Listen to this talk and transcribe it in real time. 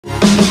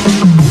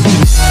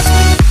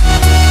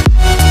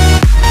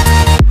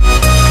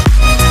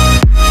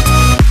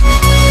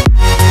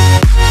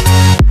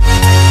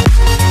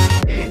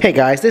Hey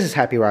guys, this is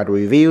Happy Rod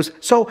Reviews.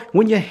 So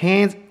when your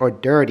hands are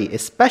dirty,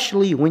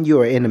 especially when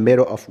you are in the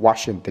middle of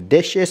washing the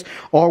dishes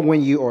or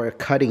when you are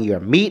cutting your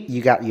meat,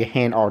 you got your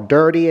hand all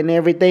dirty and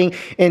everything,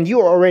 and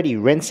you're already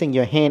rinsing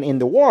your hand in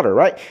the water,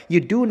 right? You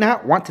do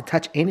not want to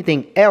touch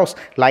anything else,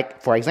 like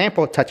for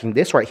example, touching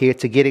this right here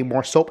to getting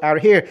more soap out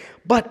of here,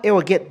 but it will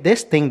get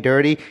this thing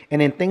dirty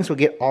and then things will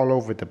get all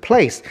over the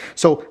place.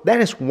 So that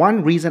is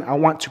one reason I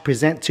want to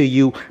present to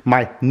you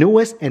my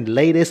newest and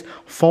latest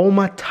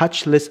Foama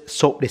Touchless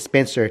soap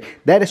dispenser.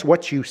 That is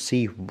what you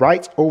see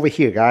right over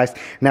here, guys.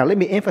 Now let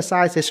me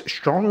emphasize this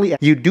strongly.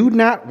 You do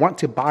not want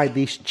to buy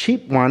these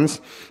cheap ones.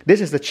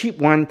 This is the cheap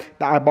one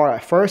that I bought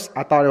at first.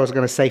 I thought it was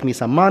going to save me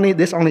some money.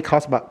 This only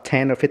costs about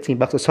 10 or 15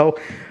 bucks or so.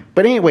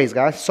 But anyways,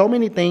 guys, so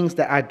many things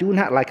that I do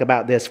not like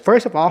about this.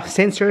 First of all,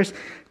 sensors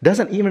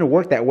doesn't even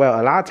work that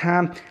well. A lot of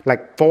time,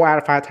 like 4 out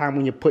of 5 times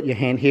when you put your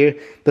hand here,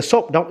 the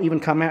soap don't even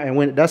come out, and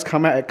when it does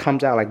come out, it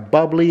comes out like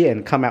bubbly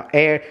and come out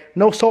air.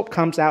 No soap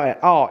comes out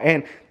at all.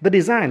 And the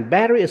design,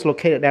 battery is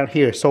located down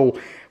here, so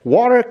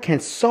water can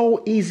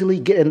so easily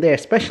get in there,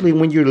 especially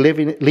when you're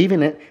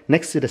leaving it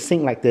next to the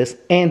sink like this.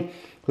 And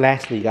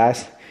lastly,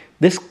 guys,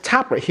 this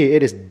top right here,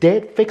 it is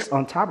dead fixed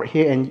on top right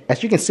here, and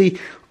as you can see,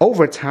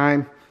 over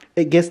time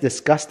it gets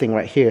disgusting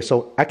right here.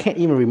 So I can't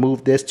even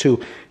remove this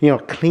to,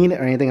 clean it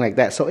or anything like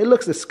that. So it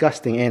looks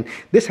disgusting. And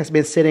this has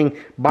been sitting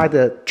by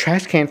the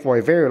trash can for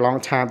a very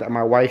long time that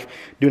my wife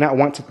do not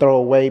want to throw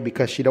away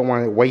because she don't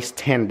want to waste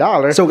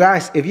 $10. So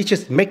guys, if you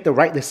just make the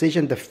right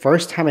decision the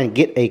first time and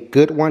get a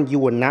good one, you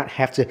will not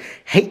have to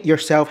hate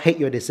yourself, hate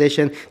your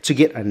decision to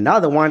get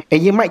another one.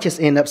 And you might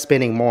just end up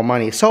spending more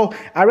money. So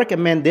I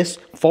recommend this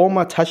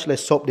Foama Touchless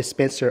soap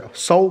dispenser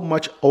so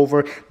much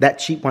over that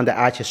cheap one that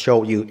I just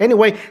showed you.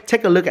 Anyway,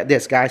 take a look at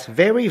this, guys.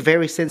 Very,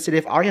 very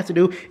sensitive. All you have to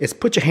do is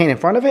put your hand in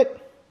front of it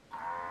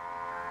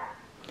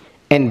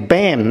and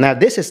bam. Now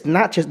this is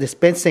not just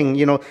dispensing,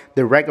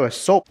 the regular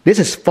soap. This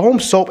is foam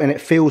soap and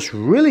it feels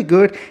really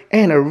good.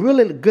 And a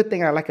really good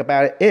thing I like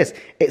about it is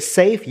it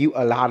saves you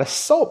a lot of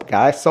soap,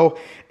 guys. So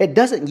it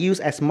doesn't use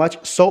as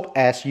much soap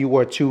as you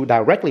were to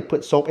directly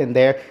put soap in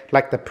there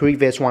like the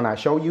previous one I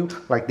showed you,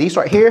 like these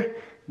right here.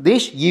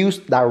 These use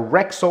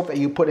direct soap that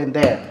you put in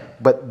there.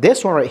 But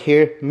this one right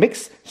here,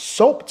 mix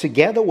soap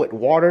together with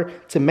water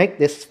to make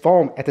this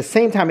foam. At the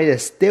same time, it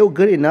is still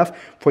good enough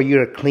for you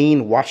to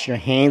clean, wash your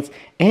hands,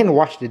 and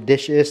wash the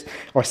dishes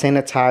or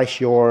sanitize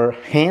your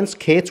hands,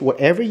 kids,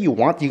 whatever you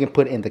want. You can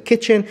put it in the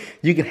kitchen.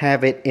 You can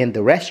have it in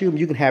the restroom.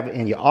 You can have it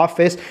in your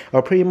office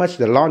or pretty much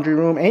the laundry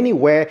room.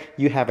 Anywhere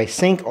you have a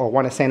sink or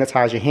want to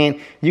sanitize your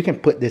hand, you can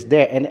put this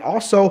there. And it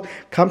also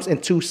comes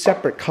in 2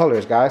 separate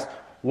colors, guys.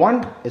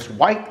 One is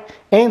white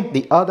and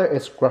the other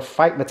is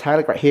graphite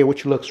metallic right here,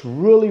 which looks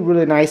really,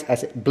 really nice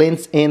as it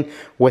blends in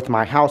with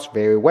my house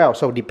very well.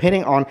 So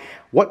depending on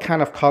what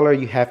kind of color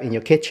you have in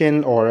your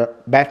kitchen or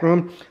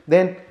bathroom,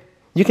 then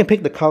you can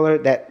pick the color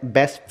that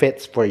best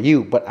fits for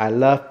you. But I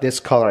love this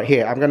color right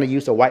here. I'm going to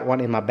use the white one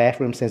in my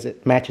bathroom since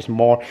it matches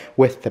more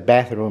with the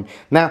bathroom.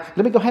 Now,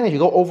 let me go ahead and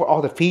go over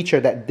all the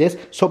features that this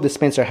soap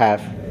dispenser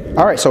have.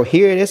 All right, so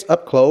here it is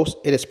up close.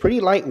 It is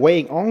pretty light,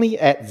 weighing only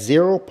at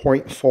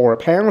 0.4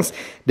 pounds.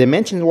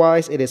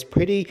 Dimensions-wise, it is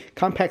pretty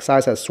compact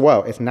size as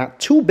well. It's not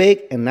too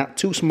big and not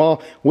too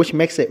small, which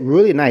makes it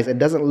really nice. It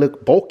doesn't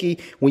look bulky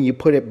when you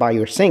put it by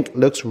your sink. It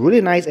looks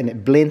really nice and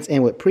it blends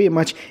in with pretty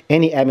much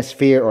any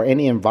atmosphere or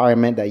any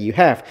environment that you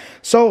have.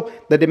 So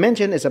the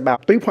dimension is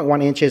about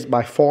 3.1 inches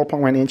by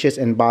 4.1 inches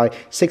and by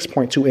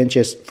 6.2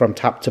 inches from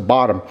top to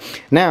bottom.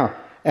 Now,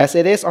 as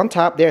it is on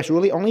top, there's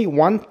really only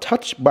one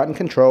touch button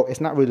control.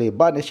 It's not really a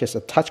button, it's just a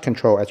touch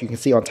control. As you can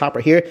see on top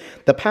right here,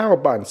 the power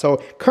button.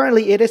 So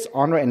currently it is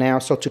on right now.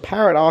 So to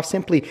power it off,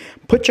 simply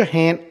put your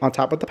hand on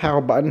top of the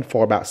power button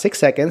for about 6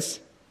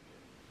 seconds.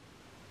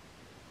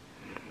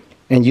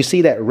 And you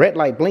see that red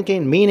light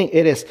blinking, meaning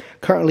it is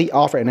currently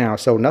off right now.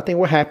 So nothing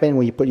will happen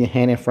when you put your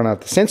hand in front of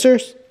the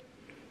sensors,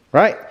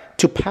 right?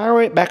 To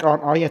power it back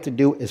on, all you have to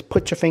do is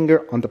put your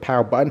finger on the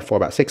power button for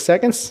about 6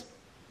 seconds.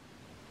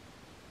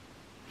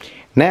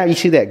 Now you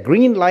see that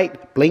green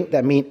light blink,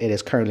 that means it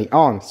is currently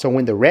on. So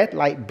when the red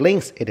light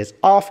blinks, it is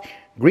off.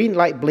 Green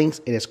light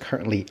blinks, it is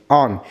currently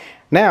on.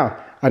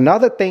 Now,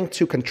 another thing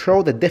to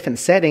control the different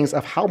settings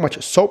of how much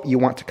soap you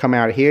want to come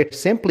out of here,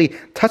 simply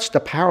touch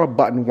the power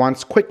button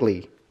once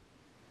quickly.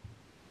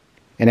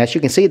 And as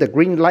you can see, the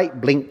green light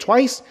blinked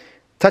twice.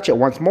 Touch it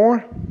once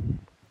more.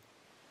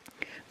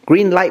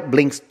 Green light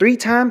blinks 3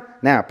 times.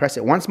 Now press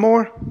it once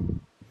more.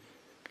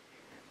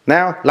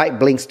 Now light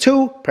blinks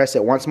 2. Press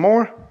it once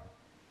more.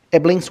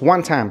 It blinks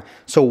 1 time.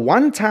 So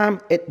 1 time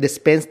it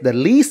dispenses the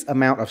least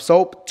amount of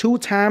soap. 2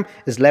 times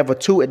is level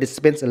 2. It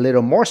dispenses a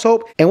little more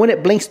soap. And when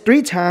it blinks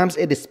 3 times,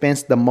 it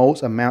dispenses the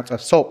most amount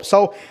of soap.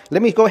 So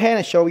let me go ahead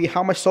and show you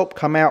how much soap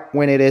come out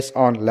when it is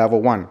on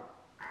level 1.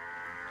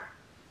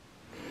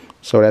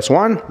 So that's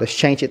 1. Let's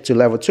change it to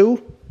level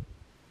 2.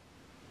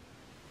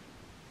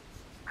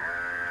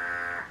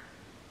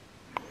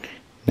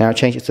 Now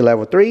change it to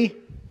level 3.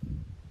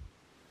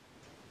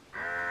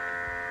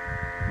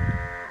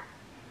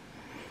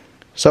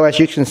 So as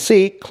you can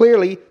see,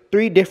 clearly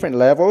 3 different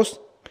levels.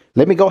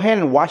 Let me go ahead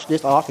and wash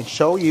this off and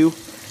show you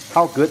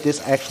how good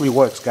this actually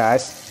works,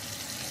 guys.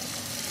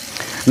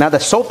 Now the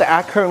soap that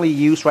I currently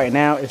use right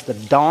now is the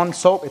Dawn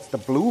soap. It's the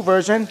blue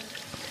version.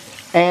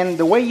 And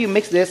the way you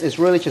mix this is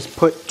really just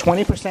put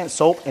 20%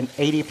 soap and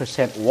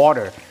 80%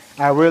 water.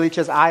 I really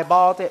just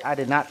eyeballed it. I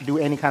did not do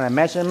any kind of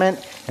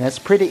measurement. And it's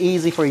pretty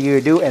easy for you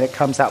to do, and it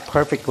comes out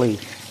perfectly.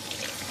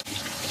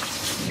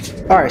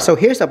 Alright, so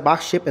here's a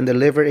box shipped and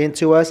delivered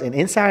into us, and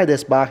inside of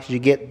this box you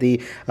get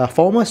the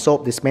Foama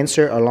soap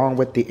dispenser along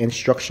with the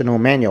instructional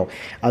manual.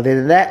 Other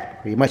than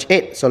that, pretty much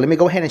it. So let me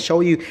go ahead and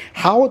show you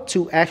how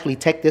to actually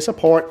take this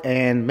apart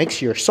and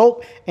mix your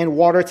soap and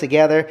water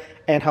together,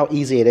 and how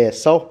easy it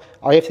is. So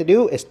all you have to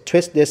do is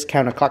twist this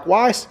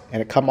counterclockwise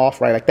and it come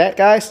off right like that,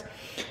 guys.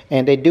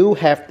 And they do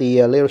have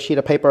the little sheet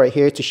of paper right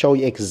here to show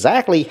you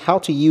exactly how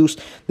to use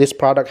this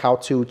product, how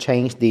to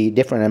change the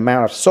different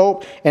amount of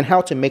soap, and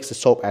how to mix the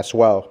soap as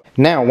well.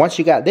 Now, once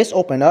you got this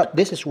open up,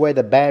 this is where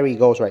the battery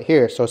goes right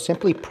here. So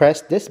simply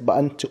press this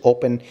button to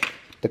open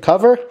the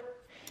cover.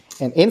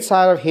 And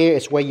inside of here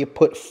is where you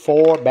put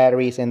 4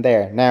 batteries in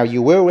there. Now,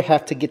 you will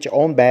have to get your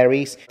own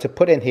batteries to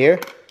put in here.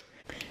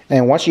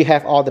 And once you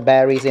have all the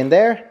batteries in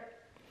there,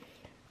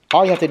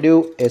 all you have to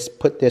do is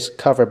put this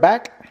cover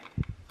back.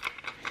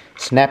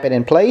 Snap it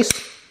in place.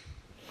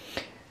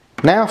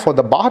 Now for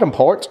the bottom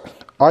part,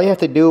 all you have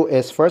to do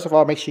is first of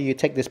all make sure you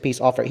take this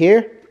piece off right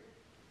here.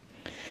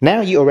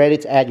 Now you are ready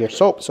to add your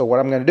soap. So what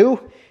I'm going to do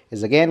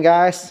is, again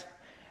guys,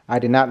 I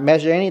did not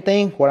measure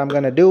anything. What I'm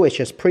going to do is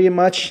just pretty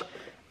much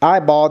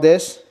eyeball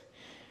this.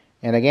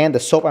 And again, the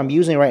soap I'm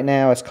using right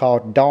now is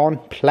called Dawn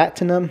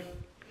Platinum,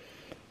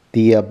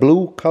 the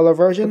blue color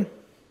version.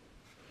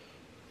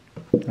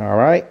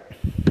 Alright,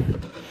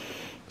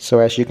 so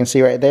as you can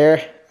see right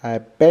there, I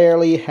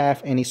barely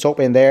have any soap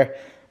in there,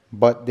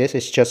 but this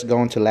is just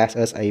going to last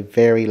us a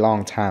very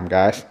long time,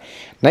 guys.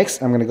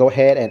 Next, I'm going to go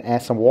ahead and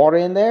add some water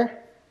in there.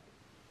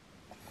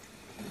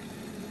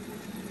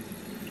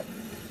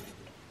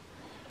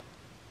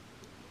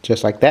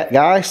 Just like that,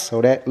 guys.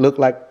 So that looked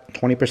like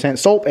 20%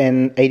 soap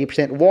and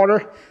 80%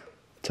 water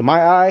to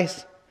my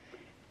eyes.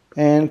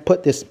 And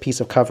put this piece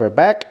of cover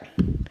back.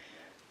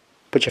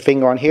 Put your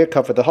finger on here,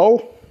 cover the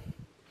hole.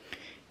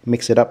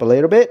 Mix it up a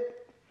little bit.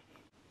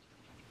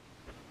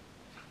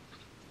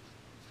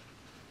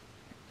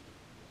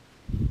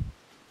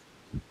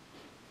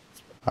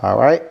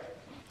 Alright,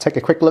 take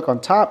a quick look on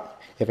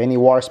top. If any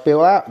water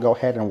spill out, go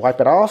ahead and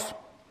wipe it off.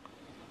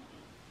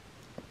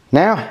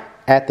 Now,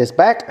 add this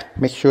back.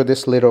 Make sure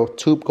this little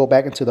tube go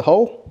back into the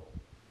hole.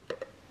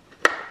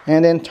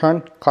 And then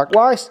turn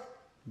clockwise.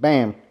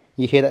 Bam.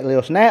 You hear that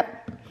little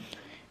snap.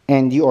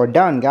 And you are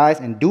done, guys.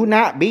 And do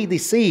not be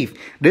deceived.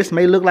 This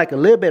may look like a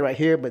little bit right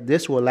here, but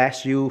this will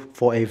last you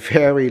for a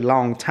very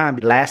long time.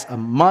 It lasts a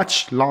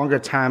much longer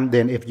time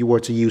than if you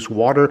were to use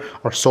water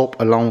or soap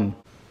alone.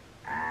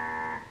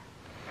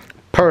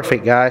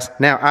 Perfect, guys.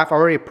 Now, I've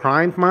already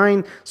primed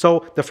mine.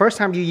 So the first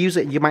time you use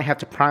it, you might have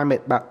to prime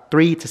it about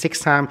 3 to 6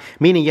 times.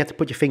 Meaning you have to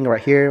put your finger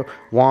right here.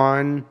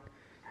 1,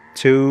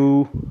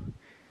 2,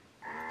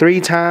 3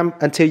 times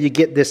until you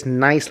get this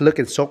nice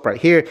looking soap right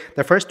here.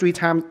 The first 3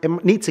 times,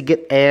 it needs to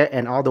get air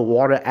and all the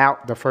water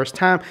out the first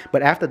time.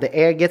 But after the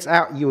air gets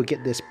out, you will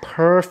get this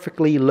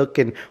perfectly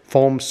looking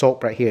foam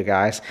soap right here,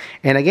 guys.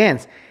 And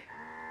again,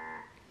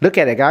 look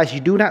at it, guys.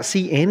 You do not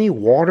see any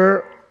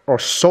water or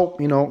soap,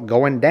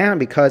 going down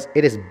because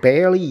it is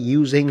barely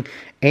using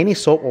any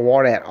soap or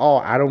water at all.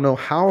 I don't know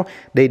how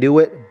they do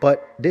it,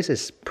 but this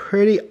is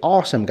pretty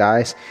awesome,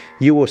 guys.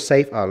 You will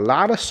save a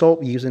lot of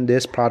soap using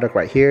this product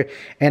right here.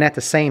 And at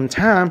the same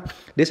time,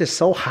 this is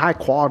so high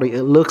quality.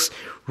 It looks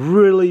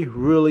really,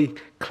 really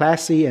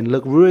classy and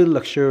look really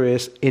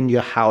luxurious in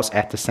your house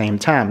at the same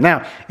time.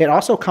 Now, it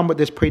also comes with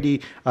this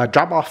pretty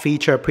drop-off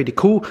feature, pretty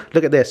cool.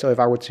 Look at this. So if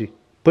I were to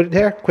put it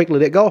there, quickly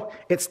let go,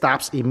 it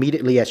stops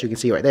immediately, as you can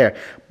see right there.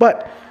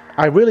 But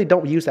I really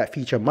don't use that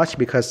feature much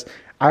because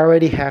I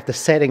already have the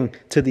setting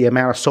to the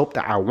amount of soap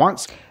that I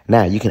want.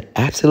 Now, you can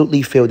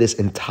absolutely fill this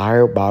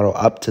entire bottle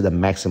up to the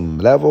maximum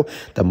level.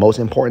 The most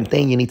important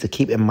thing you need to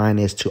keep in mind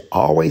is to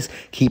always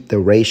keep the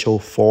ratio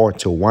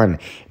 4:1,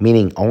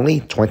 meaning only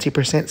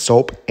 20%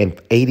 soap and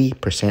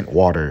 80%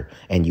 water,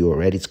 and you are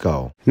ready to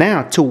go.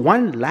 Now, to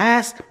one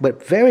last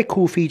but very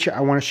cool feature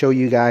I want to show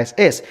you guys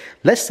is,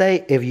 let's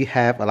say if you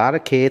have a lot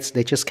of kids,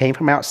 they just came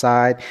from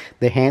outside,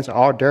 their hands are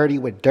all dirty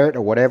with dirt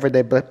or whatever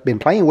they've been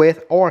playing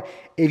with, or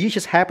if you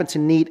just happen to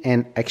need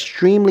an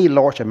extremely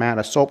large amount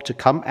of soap to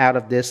come out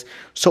of this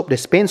soap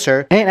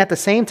dispenser, and at the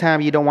same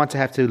time you don't want to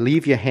have to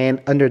leave your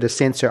hand under the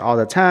sensor all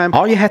the time,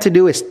 all you have to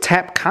do is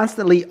tap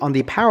constantly on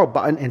the power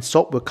button and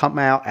soap will come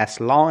out as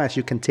long as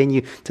you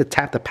continue to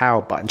tap the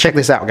power button. Check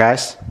this out,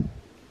 guys.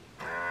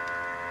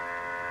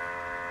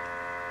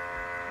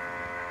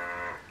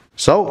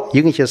 So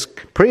you can just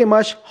pretty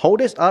much hold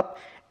this up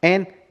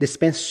and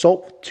dispense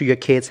soap to your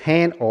kid's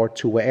hand or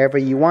to wherever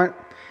you want.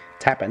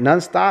 Tap it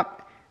non-stop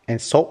and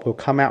soap will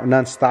come out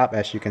non-stop,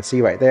 as you can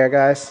see right there,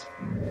 guys.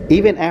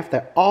 Even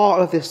after all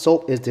of this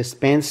soap is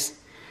dispensed,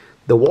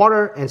 the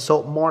water and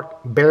soap mark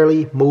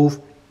barely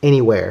move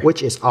anywhere,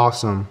 which is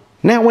awesome.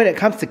 Now, when it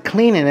comes to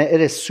cleaning it,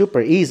 it is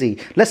super easy.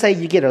 Let's say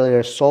you get a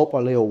little soap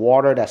or a little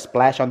water that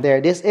splash on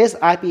there. This is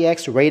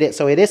IPX rated,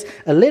 so it is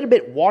a little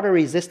bit water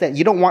resistant.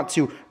 You don't want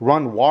to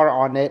run water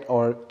on it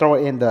or throw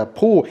it in the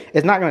pool.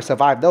 It's not going to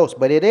survive those,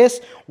 but it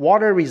is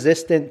water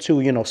resistant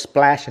to, you know,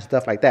 splash and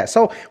stuff like that.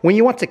 So when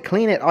you want to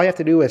clean it, all you have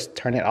to do is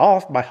turn it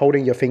off by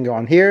holding your finger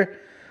on here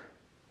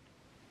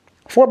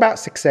for about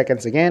 6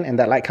 seconds again, and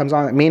that light comes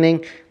on,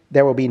 meaning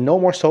there will be no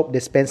more soap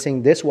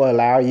dispensing. This will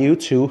allow you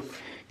to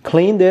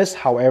clean this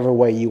however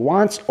way you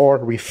want or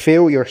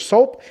refill your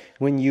soap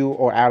when you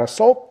are out of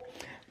soap.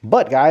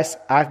 But guys,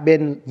 I've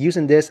been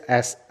using this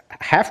as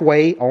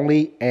halfway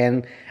only,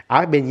 and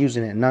I've been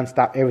using it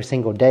nonstop every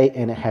single day,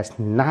 and it has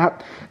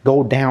not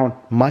go down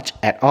much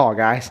at all,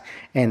 guys.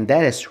 And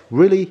that is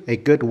really a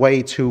good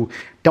way to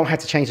don't have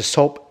to change the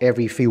soap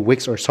every few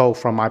weeks or so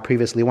from my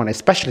previously one,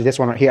 especially this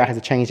one right here. I had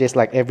to change this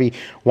like every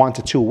 1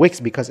 to 2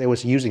 weeks because it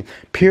was using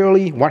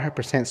purely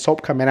 100%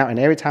 soap coming out, and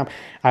every time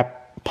I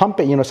pump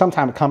it, you know,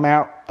 sometimes come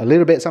out a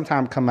little bit,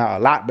 sometimes come out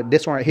a lot, but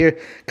this one right here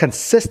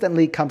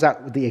consistently comes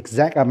out with the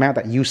exact amount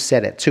that you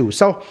set it to.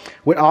 So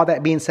with all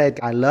that being said,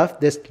 I love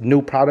this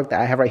new product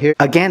that I have right here.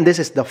 Again, this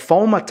is the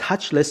Foama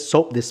Touchless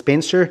Soap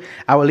Dispenser.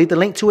 I will leave the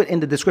link to it in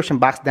the description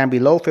box down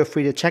below. Feel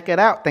free to check it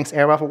out. Thanks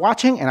everybody for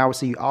watching, and I will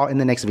see you all in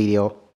the next video.